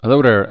Hello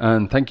there,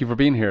 and thank you for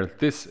being here.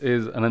 This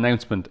is an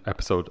announcement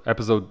episode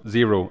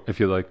 0, if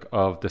you like,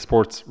 of The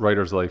Sports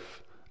Writer's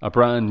Life, a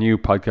brand new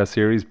podcast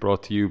series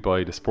brought to you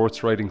by the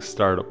sports writing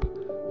startup,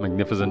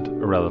 Magnificent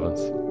Irrelevance.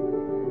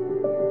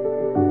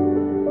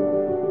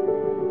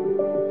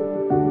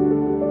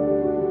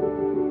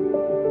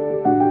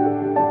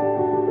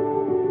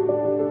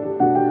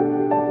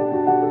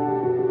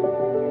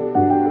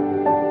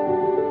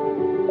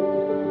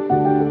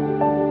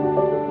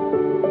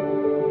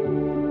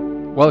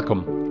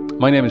 Welcome.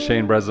 My name is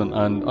Shane Breslin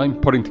and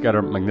I'm putting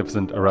together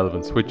Magnificent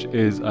Irrelevance, which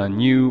is a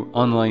new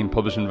online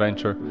publishing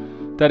venture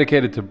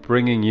dedicated to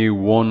bringing you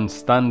one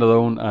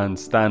standalone and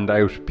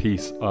standout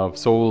piece of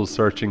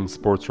soul-searching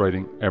sports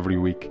writing every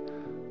week.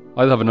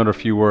 I'll have another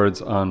few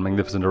words on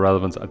Magnificent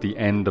Irrelevance at the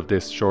end of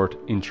this short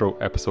intro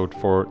episode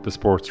for The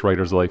Sports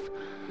Writer's Life.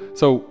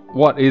 So,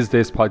 what is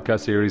this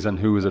podcast series and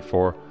who is it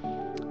for?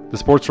 The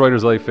Sports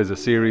Writer's Life is a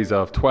series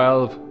of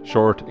 12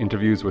 short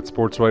interviews with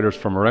sports writers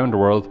from around the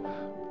world,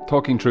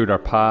 talking through their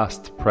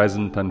past,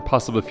 present and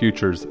possible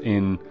futures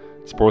in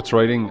sports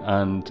writing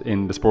and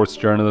in the sports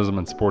journalism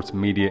and sports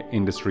media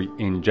industry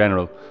in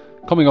general.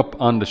 Coming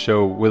up on the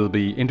show will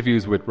be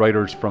interviews with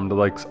writers from the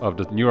likes of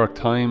the New York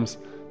Times,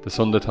 the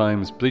Sunday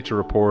Times, Bleacher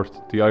Report,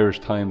 the Irish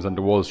Times and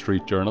the Wall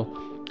Street Journal,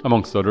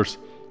 amongst others.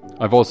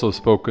 I've also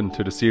spoken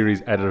to the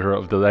series editor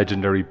of the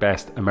legendary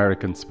Best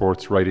American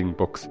Sports Writing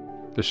books.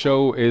 The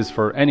show is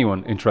for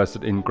anyone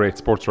interested in great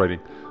sports writing.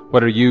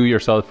 Whether you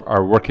yourself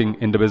are working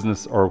in the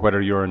business or whether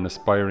you're an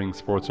aspiring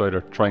sports writer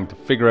trying to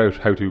figure out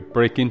how to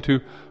break into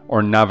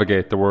or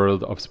navigate the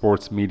world of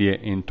sports media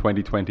in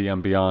 2020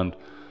 and beyond,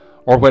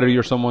 or whether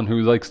you're someone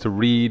who likes to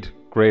read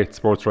great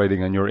sports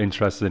writing and you're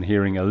interested in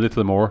hearing a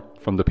little more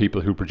from the people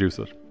who produce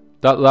it.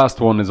 That last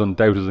one is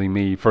undoubtedly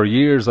me. For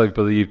years I've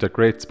believed that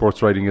great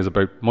sports writing is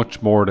about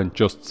much more than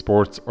just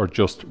sports or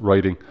just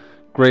writing.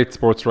 Great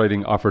sports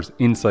writing offers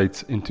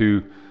insights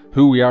into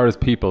who we are as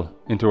people,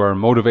 into our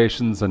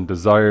motivations and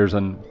desires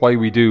and why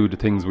we do the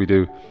things we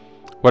do.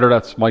 Whether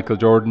that's Michael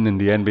Jordan in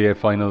the NBA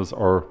finals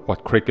or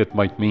what cricket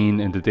might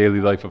mean in the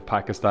daily life of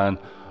Pakistan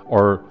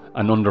or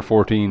an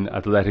under-14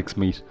 athletics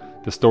meet,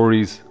 the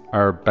stories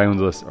are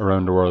boundless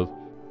around the world.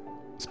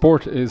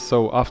 Sport is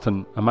so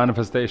often a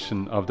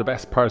manifestation of the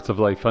best parts of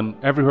life, and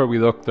everywhere we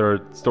look there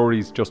are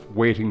stories just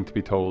waiting to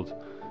be told.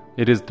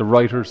 It is the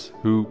writers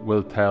who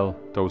will tell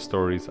those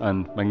stories,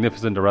 and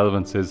Magnificent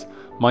Irrelevance is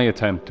my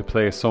attempt to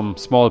play some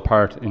small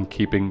part in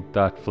keeping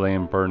that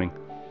flame burning.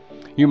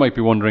 You might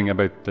be wondering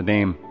about the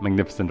name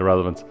Magnificent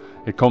Irrelevance.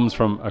 It comes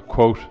from a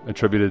quote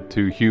attributed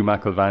to Hugh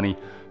McIlvanney,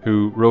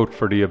 who wrote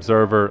for The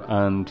Observer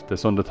and the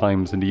Sunday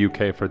Times in the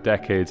UK for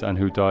decades and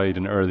who died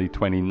in early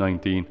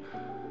 2019.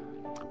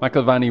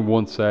 McIlvanney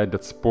once said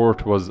that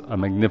sport was a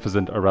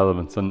magnificent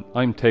irrelevance, and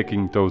I'm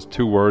taking those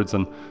two words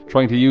and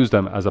trying to use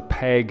them as a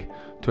peg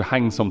to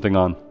hang something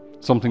on,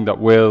 something that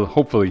will,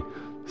 hopefully,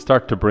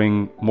 start to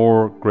bring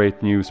more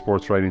great new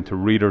sports writing to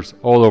readers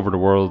all over the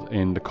world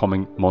in the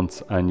coming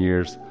months and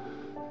years.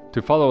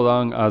 To follow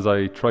along as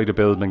I try to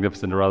build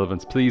Magnificent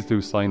Irrelevance, please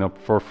do sign up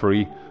for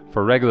free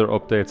for regular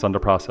updates on the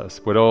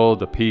process, with all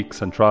the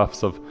peaks and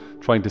troughs of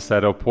trying to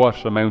set up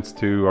what amounts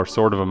to, or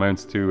sort of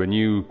amounts to, a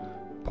new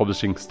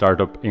publishing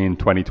startup in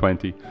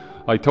 2020.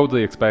 I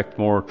totally expect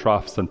more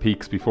troughs and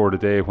peaks before the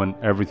day when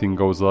everything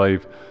goes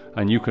live,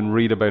 and you can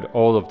read about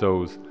all of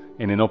those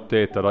in an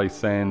update that I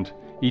send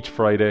each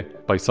Friday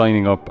by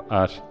signing up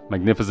at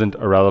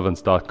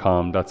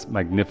magnificentirrelevance.com. That's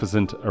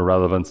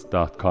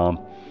magnificentirrelevance.com.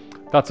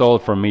 That's all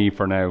from me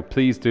for now.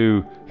 Please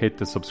do hit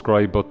the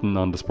subscribe button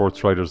on The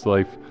Sports Writer's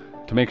Life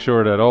to make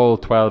sure that all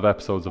 12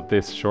 episodes of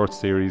this short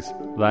series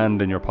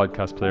land in your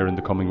podcast player in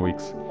the coming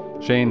weeks.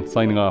 Shane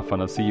signing off,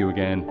 and I'll see you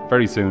again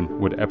very soon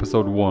with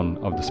episode 1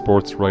 of The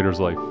Sports Writer's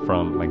Life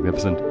from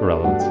Magnificent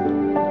Irrelevance.